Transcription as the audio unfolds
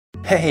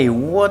Hey,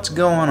 what's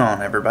going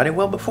on everybody?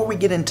 Well, before we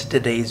get into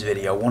today's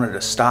video, I wanted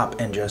to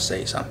stop and just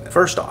say something.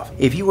 First off,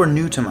 if you are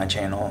new to my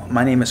channel,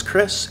 my name is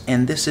Chris,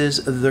 and this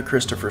is the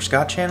Christopher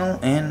Scott channel,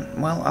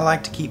 and, well, I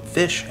like to keep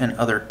fish and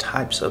other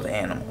types of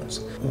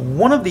animals.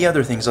 One of the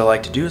other things I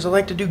like to do is I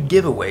like to do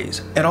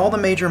giveaways at all the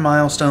major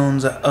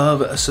milestones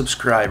of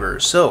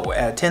subscribers. So,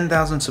 at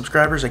 10,000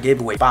 subscribers, I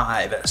gave away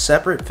 5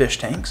 separate fish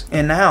tanks,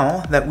 and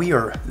now that we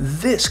are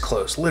this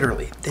close,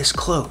 literally this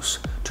close,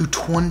 to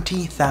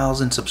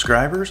 20,000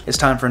 subscribers, it's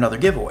time for another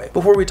giveaway.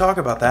 Before we talk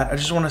about that, I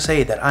just want to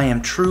say that I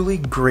am truly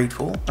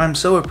grateful. I'm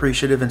so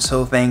appreciative and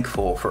so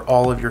thankful for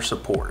all of your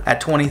support. At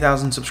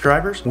 20,000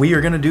 subscribers, we are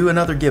going to do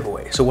another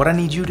giveaway. So what I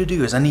need you to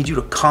do is I need you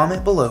to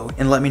comment below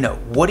and let me know,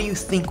 what do you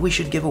think we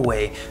should give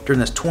away during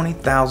this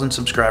 20,000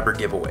 subscriber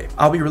giveaway?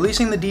 I'll be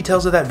releasing the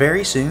details of that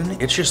very soon.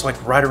 It's just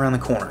like right around the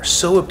corner.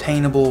 So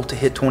obtainable to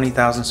hit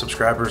 20,000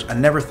 subscribers. I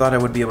never thought I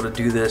would be able to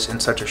do this in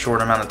such a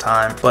short amount of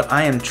time, but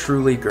I am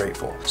truly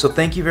grateful. So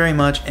thank you very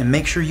much, and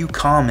make sure you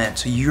comment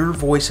so your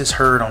voice is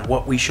heard on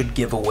what we should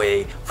give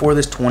away for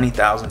this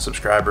 20,000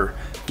 subscriber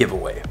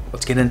giveaway.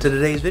 Let's get into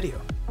today's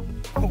video.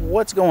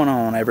 What's going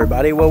on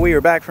everybody? Well, we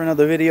are back for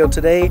another video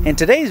today, and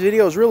today's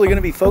video is really going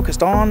to be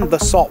focused on the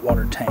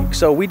saltwater tank.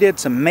 So we did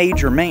some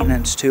major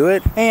maintenance to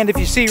it, and if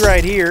you see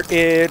right here,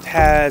 it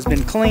has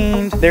been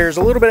cleaned. There's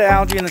a little bit of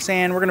algae in the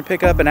sand. We're going to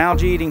pick up an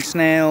algae eating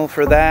snail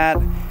for that.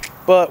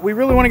 But we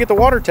really want to get the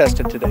water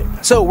tested today.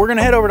 So we're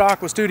gonna head over to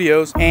Aqua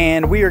Studios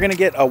and we are gonna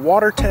get a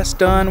water test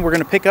done. We're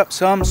gonna pick up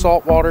some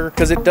salt water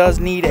because it does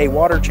need a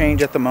water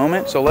change at the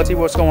moment. So let's see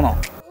what's going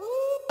on.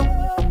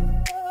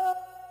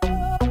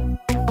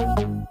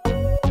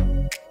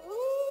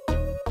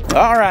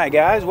 Alright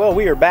guys, well,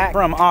 we are back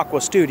from Aqua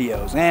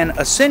Studios, and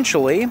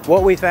essentially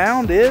what we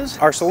found is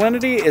our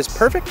salinity is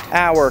perfect,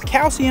 our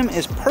calcium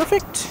is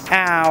perfect,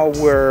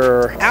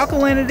 our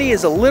alkalinity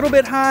is a little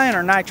bit high, and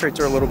our nitrates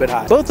are a little bit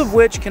high, both of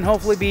which can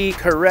hopefully be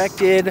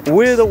corrected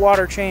with a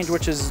water change,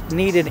 which is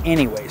needed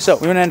anyway. So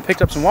we went ahead and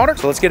picked up some water,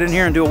 so let's get in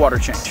here and do a water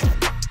change.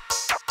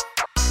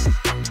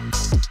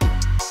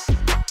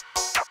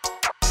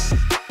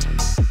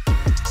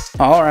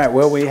 All right,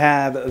 well, we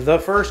have the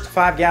first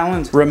 5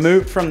 gallons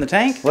removed from the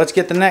tank. Let's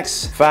get the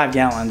next 5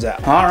 gallons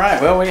out. All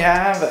right, well, we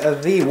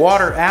have the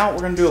water out.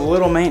 We're gonna do a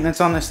little maintenance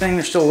on this thing.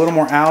 There's still a little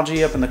more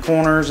algae up in the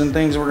corners and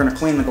things. We're gonna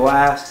clean the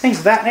glass, things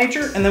of that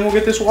nature, and then we'll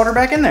get this water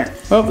back in there.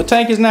 Well, the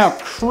tank is now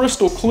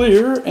crystal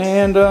clear,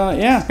 and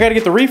yeah, we gotta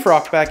get the reef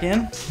rock back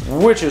in,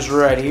 which is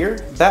right here.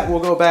 That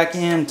will go back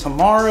in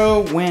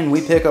tomorrow when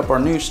we pick up our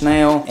new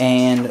snail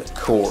and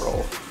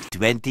coral.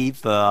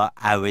 24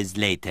 hours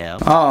later.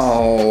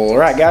 All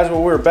right, guys,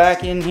 well, we're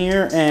back in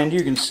here, and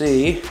you can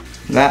see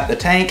that the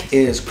tank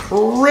is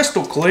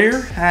crystal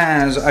clear,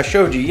 as I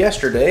showed you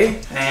yesterday.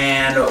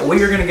 And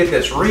we are gonna get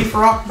this reef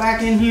rock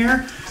back in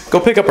here, go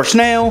pick up our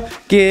snail,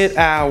 get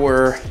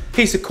our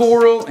piece of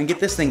coral, and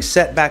get this thing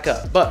set back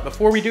up. But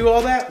before we do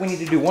all that, we need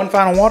to do one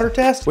final water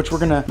test, which we're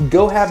gonna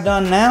go have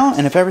done now.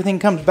 And if everything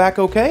comes back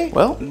okay,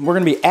 well, we're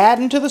gonna be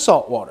adding to the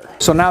salt water.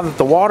 So now that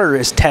the water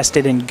is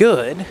tested and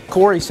good,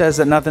 Corey says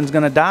that nothing's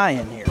gonna die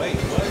in here.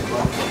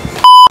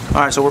 All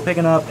right, so we're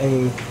picking up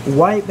a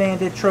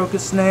white-banded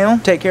trochus snail.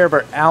 Take care of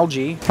our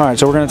algae. All right,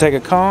 so we're gonna take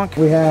a conch.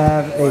 We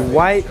have a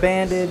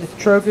white-banded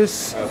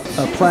trochus,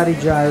 a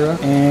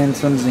platygyra, and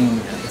some xenia.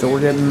 So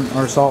we're getting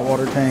our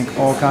saltwater tank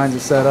all kinds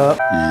of set up.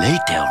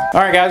 Later.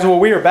 All right, guys, well,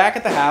 we are back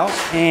at the house,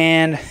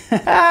 and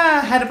I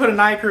had to put a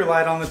night crew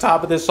light on the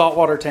top of this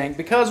saltwater tank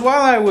because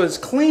while I was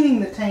cleaning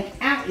the tank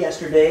out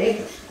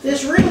yesterday,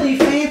 this really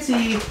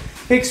fancy,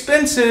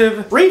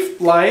 expensive reef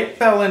light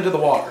fell into the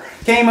water.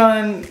 Came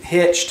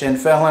unhitched and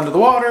fell into the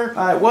water.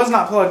 It was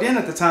not plugged in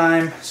at the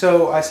time,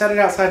 so I set it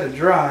outside to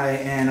dry,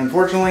 and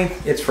unfortunately,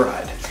 it's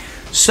fried.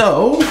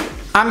 So,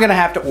 I'm gonna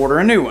have to order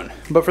a new one.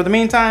 But for the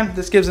meantime,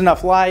 this gives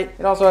enough light.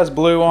 It also has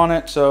blue on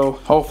it, so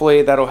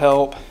hopefully that'll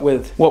help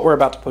with what we're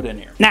about to put in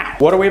here. Now,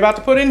 what are we about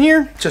to put in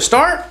here? To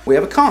start, we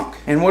have a conch.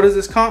 And what is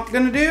this conch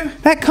gonna do?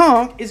 That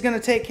conch is gonna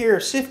take care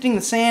of sifting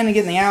the sand and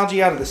getting the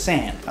algae out of the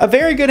sand. A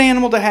very good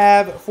animal to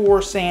have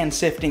for sand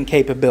sifting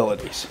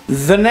capabilities.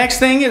 The next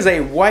thing is a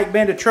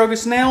white-banded trochus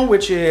snail,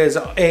 which is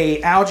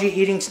a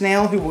algae-eating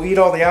snail who will eat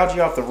all the algae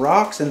off the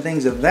rocks and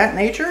things of that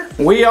nature.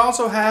 We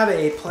also have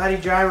a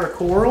platygyra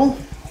coral,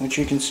 which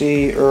you can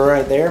see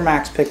right there.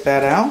 Max picked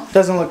that out.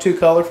 Doesn't look too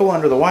colorful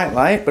under the white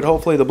light, but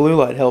hopefully the blue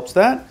light helps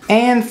that.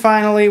 And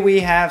finally, we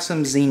have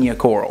some xenia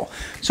coral.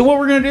 So what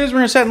we're gonna do is we're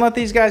gonna set and let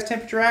these guys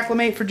temperature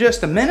acclimate for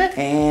just a minute,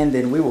 and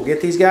then we will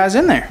get these guys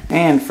in there.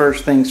 And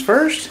first things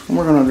first,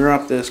 we're gonna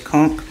drop this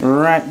conch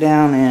right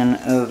down in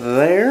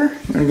there.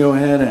 We're gonna go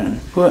ahead and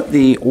put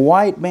the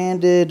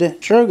white-banded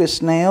trochus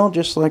snail,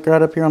 just like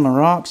right up here on the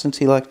rock. Since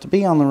he likes to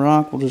be on the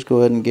rock, we'll just go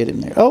ahead and get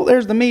him there. Oh,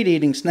 there's the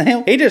meat-eating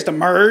snail. He just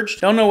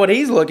emerged. Don't know what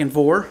he's looking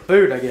for.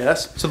 Food, I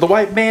guess. So the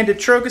white-banded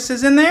trochus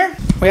is in there.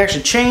 We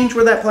actually changed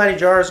where that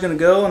platygyra is gonna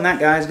go, and that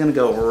guy's gonna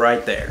go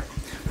right there.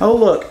 Oh,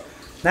 look.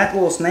 That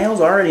little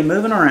snail's already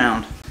moving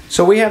around.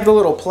 So we have the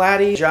little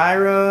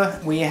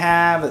platygyra, we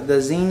have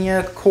the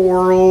xenia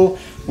coral,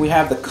 we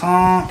have the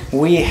conch,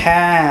 we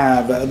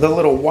have the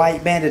little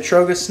white banded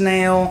trogus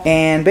snail,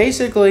 and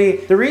basically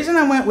the reason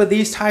I went with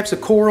these types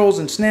of corals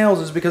and snails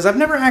is because I've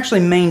never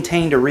actually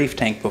maintained a reef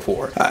tank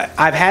before.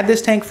 I've had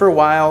this tank for a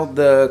while.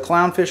 The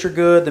clownfish are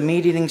good, the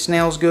meat-eating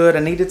snail's good. I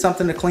needed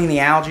something to clean the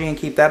algae and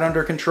keep that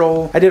under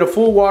control. I did a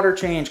full water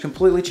change,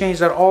 completely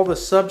changed out all the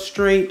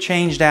substrate,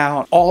 changed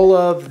out all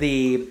of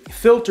the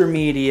filter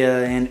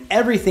media and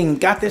everything,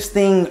 got this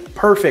thing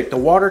perfect. The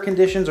water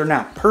conditions are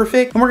now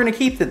perfect, and we're gonna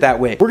keep it that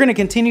way. We're gonna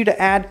continue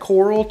to add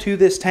coral to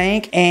this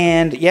tank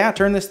and yeah,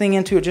 turn this thing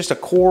into just a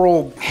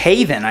coral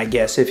haven, I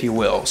guess, if you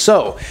will.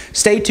 So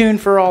stay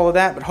tuned for all of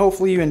that, but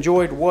hopefully you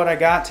enjoyed what I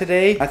got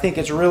today. I think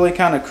it's really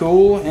kind of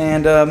cool,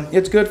 and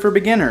it's good for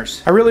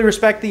beginners. I really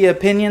respect the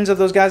opinions of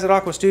those guys at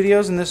Aqua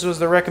Studios, and this was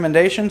the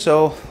recommendation,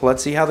 so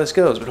let's see how this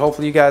goes, but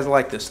hopefully you guys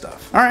like this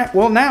stuff. All right,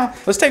 well now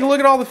let's take a look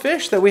at all the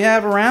fish that we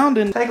have around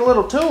and take a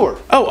little tour.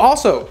 Oh,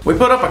 also, we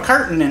put up a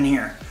curtain in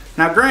here.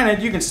 Now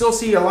granted, you can still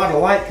see a lot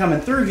of light coming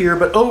through here,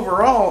 but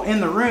overall in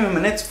the room,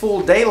 and it's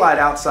full daylight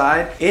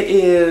outside, it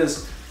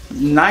is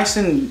nice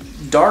and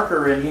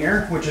darker in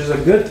here, which is a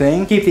good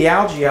thing. Keep the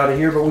algae out of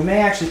here, but we may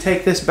actually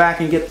take this back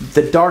and get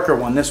the darker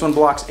one. This one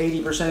blocks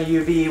 80% of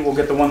UV. We'll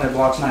get the one that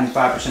blocks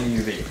 95%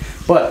 of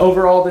UV. But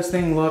overall, this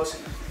thing looks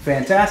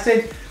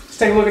fantastic. Let's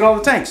take a look at all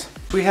the tanks.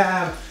 We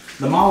have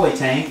the molly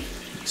tank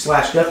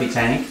slash guppy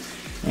tank,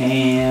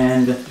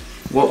 and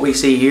what we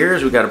see here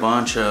is we got a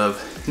bunch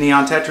of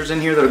neon tetras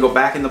in here that'll go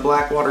back in the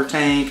blackwater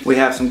tank. We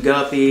have some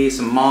guppies,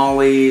 some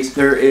mollies.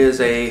 There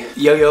is a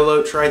yo-yo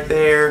loach right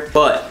there,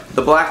 but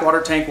the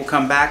blackwater tank will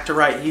come back to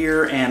right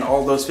here, and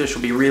all those fish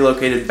will be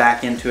relocated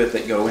back into it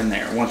that go in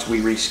there once we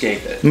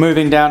rescape it.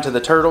 Moving down to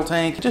the turtle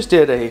tank, just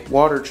did a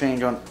water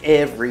change on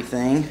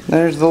everything.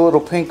 There's the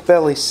little pink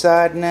belly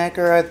side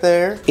necker right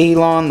there.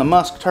 Elon the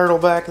musk turtle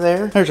back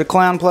there. There's a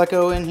clown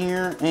pleco in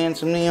here and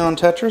some neon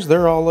tetras.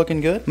 They're all looking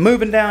good.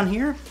 Moving down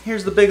here,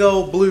 here's the big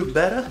old blue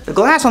betta. The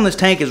glass on this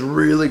tank is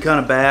really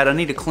kind of bad. I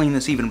need to clean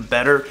this even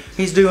better.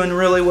 He's doing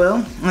really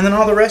well. And then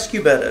all the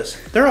rescue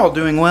bettas, they're all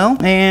doing well.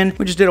 And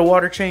we just did a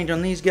water change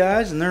on these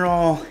guys and they're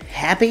all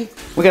happy.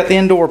 We got the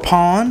indoor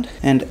pond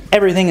and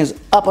everything is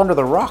up under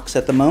the rocks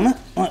at the moment.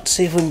 Let's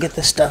see if we can get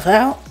this stuff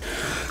out.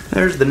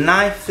 There's the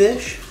knife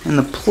fish and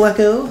the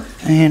pleco.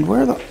 And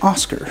where are the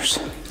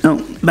Oscars?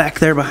 Oh, back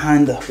there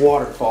behind the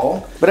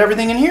waterfall. But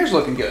everything in here is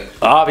looking good.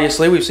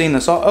 Obviously, we've seen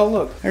this all. Oh,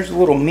 look, there's a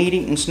little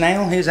meat-eating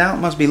snail. He's out,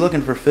 must be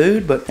looking for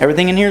food, but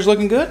everything in here is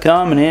looking good.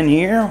 Coming in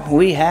here,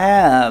 we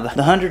have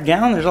the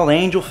 100-gallon. There's all the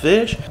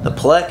angelfish, the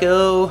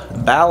pleco,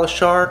 the ballast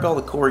shark, all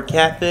the cory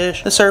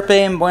catfish, the serpe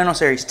and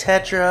Buenos Aires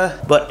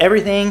tetra. But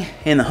everything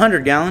in the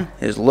 100-gallon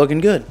is looking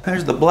good.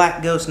 There's the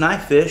black ghost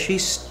knife fish.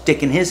 He's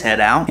sticking his head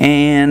out.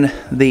 And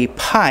the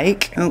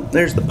pike. Oh,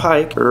 there's the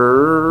pike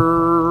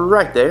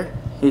right there.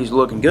 He's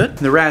looking good.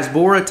 The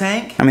Rasbora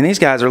tank. I mean, these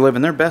guys are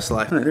living their best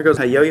life. There goes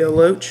a yo-yo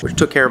loach, which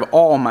took care of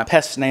all my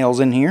pest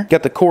snails in here.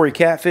 Got the cory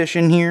catfish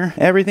in here.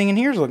 Everything in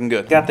here is looking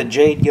good. Got the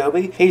jade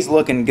goby. He's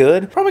looking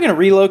good. Probably gonna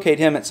relocate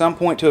him at some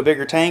point to a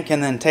bigger tank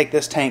and then take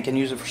this tank and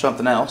use it for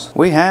something else.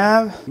 We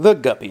have the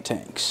guppy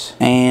tanks.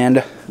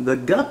 And the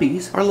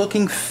guppies are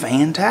looking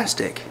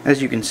fantastic.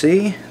 As you can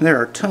see, there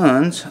are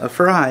tons of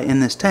fry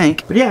in this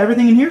tank. But yeah,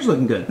 everything in here is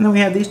looking good. And then we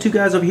have these two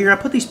guys over here. I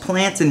put these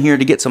plants in here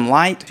to get some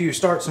light to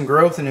start some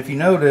growth. And if you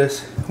notice,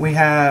 we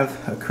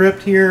have a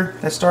crypt here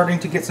that's starting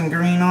to get some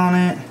green on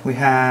it. We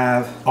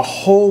have a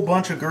whole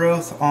bunch of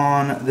growth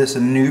on this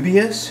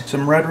Anubias.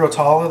 Some red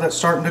rotala that's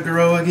starting to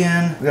grow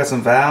again. We got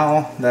some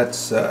val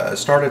that's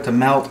started to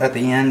melt at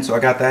the end, so I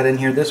got that in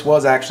here. This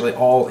was actually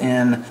all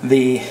in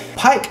the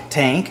pike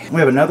tank. We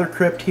have another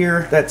crypt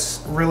here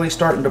that's really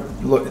starting to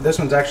look. This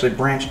one's actually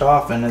branched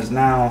off and is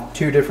now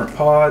 2 different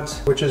pods,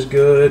 which is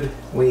good.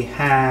 We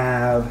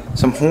have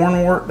some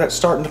hornwort that's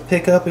starting to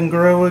pick up and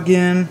grow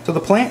again. So the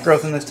plant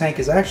growth in this tank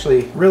is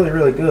actually really,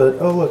 really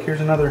good. Oh look, here's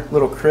another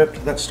little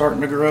crypt that's starting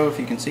to grow, if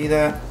you can see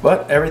that.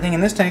 But everything in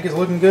this tank is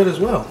looking good as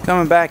well.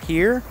 Coming back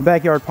here, the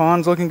backyard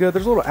pond's looking good.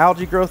 There's a little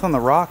algae growth on the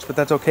rocks, but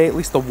that's okay. At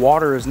least the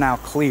water is now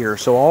clear.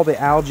 So all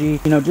the algae,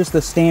 you know, just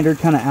the standard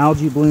kind of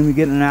algae bloom you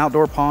get in an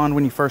outdoor pond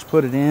when you first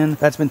put it in,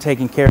 that's been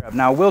taken care of.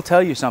 Now I will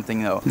tell you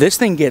something though. This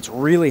thing gets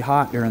really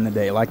hot during the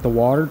day, like the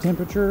water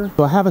temperature.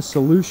 So I have a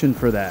solution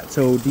for that.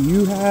 So do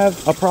you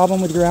have a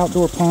problem with your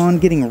outdoor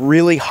pond getting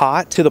really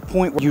hot to the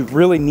point where you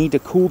really need to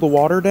cool the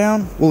water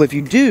down? Well, if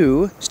you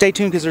do, stay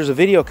tuned because there's a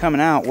video coming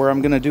out where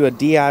I'm going to do a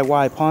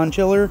DIY pond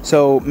chiller.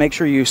 So make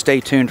sure you stay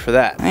tuned for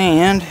that.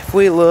 And if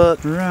we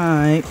look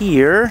right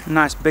here,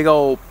 nice big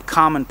old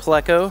common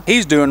pleco.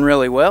 He's doing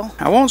really well.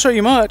 I won't show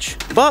you much,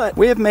 but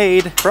we have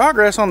made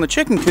progress on the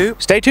chicken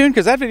coop. Stay tuned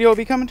because that video will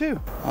be coming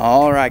too.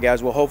 All right,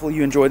 guys. Well, hopefully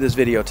you enjoyed this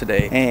video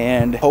today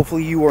and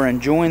hopefully you are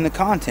enjoying the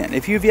content.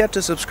 If you've yet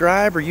to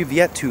subscribe or you've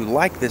yet to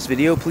like this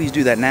video, please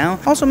do that now.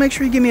 Also, make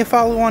sure you give me a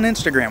follow on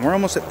Instagram. We're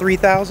almost at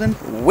 3,000,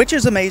 which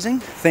is amazing.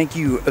 Thank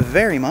you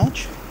very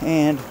much.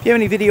 And if you have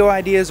any video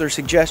ideas or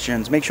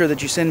suggestions, make sure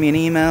that you send me an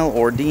email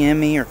or DM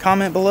me or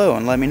comment below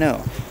and let me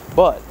know.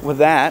 But with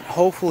that,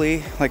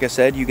 hopefully, like I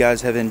said, you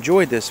guys have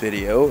enjoyed this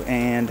video,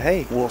 and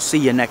hey, we'll see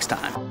you next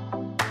time.